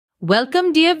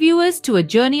Welcome, dear viewers, to a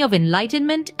journey of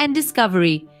enlightenment and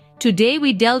discovery. Today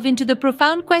we delve into the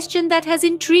profound question that has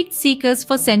intrigued seekers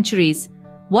for centuries.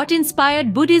 What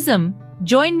inspired Buddhism?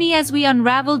 Join me as we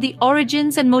unravel the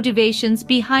origins and motivations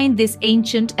behind this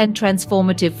ancient and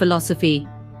transformative philosophy.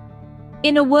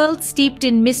 In a world steeped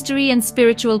in mystery and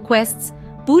spiritual quests,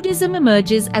 Buddhism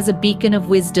emerges as a beacon of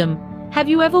wisdom. Have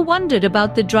you ever wondered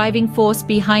about the driving force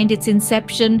behind its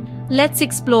inception? Let's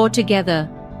explore together.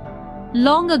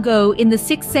 Long ago, in the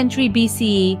 6th century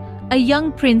BCE, a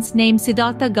young prince named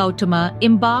Siddhartha Gautama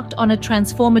embarked on a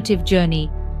transformative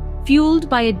journey. Fueled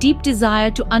by a deep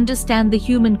desire to understand the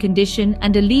human condition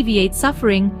and alleviate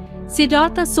suffering,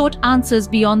 Siddhartha sought answers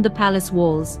beyond the palace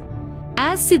walls.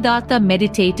 As Siddhartha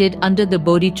meditated under the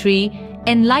Bodhi tree,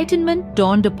 enlightenment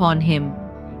dawned upon him.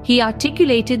 He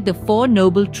articulated the Four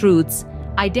Noble Truths,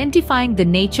 identifying the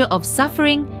nature of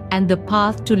suffering and the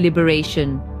path to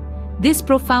liberation. This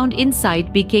profound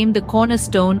insight became the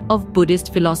cornerstone of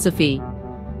Buddhist philosophy.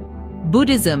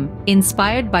 Buddhism,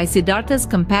 inspired by Siddhartha's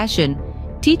compassion,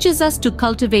 teaches us to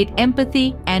cultivate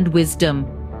empathy and wisdom.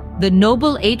 The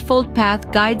Noble Eightfold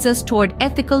Path guides us toward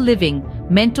ethical living,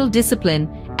 mental discipline,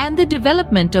 and the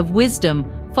development of wisdom,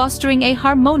 fostering a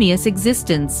harmonious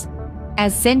existence.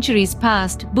 As centuries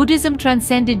passed, Buddhism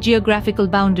transcended geographical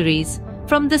boundaries.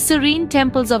 From the serene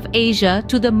temples of Asia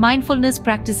to the mindfulness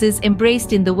practices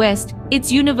embraced in the West, its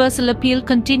universal appeal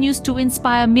continues to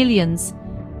inspire millions.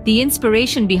 The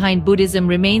inspiration behind Buddhism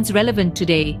remains relevant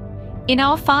today. In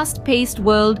our fast-paced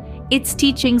world, its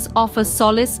teachings offer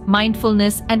solace,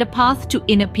 mindfulness, and a path to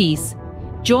inner peace.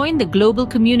 Join the global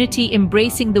community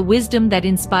embracing the wisdom that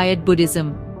inspired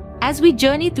Buddhism. As we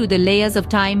journey through the layers of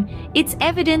time, it's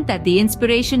evident that the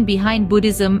inspiration behind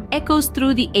Buddhism echoes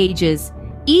through the ages.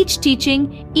 Each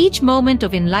teaching, each moment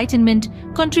of enlightenment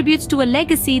contributes to a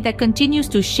legacy that continues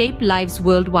to shape lives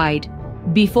worldwide.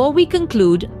 Before we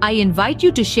conclude, I invite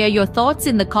you to share your thoughts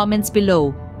in the comments below.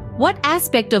 What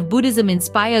aspect of Buddhism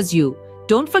inspires you?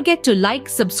 Don't forget to like,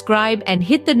 subscribe, and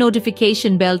hit the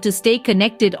notification bell to stay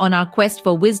connected on our quest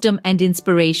for wisdom and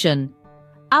inspiration.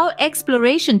 Our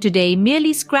exploration today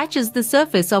merely scratches the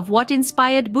surface of what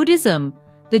inspired Buddhism.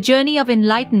 The journey of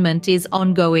enlightenment is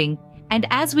ongoing. And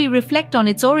as we reflect on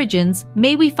its origins,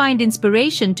 may we find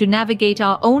inspiration to navigate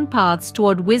our own paths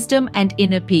toward wisdom and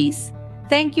inner peace.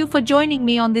 Thank you for joining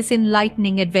me on this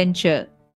enlightening adventure.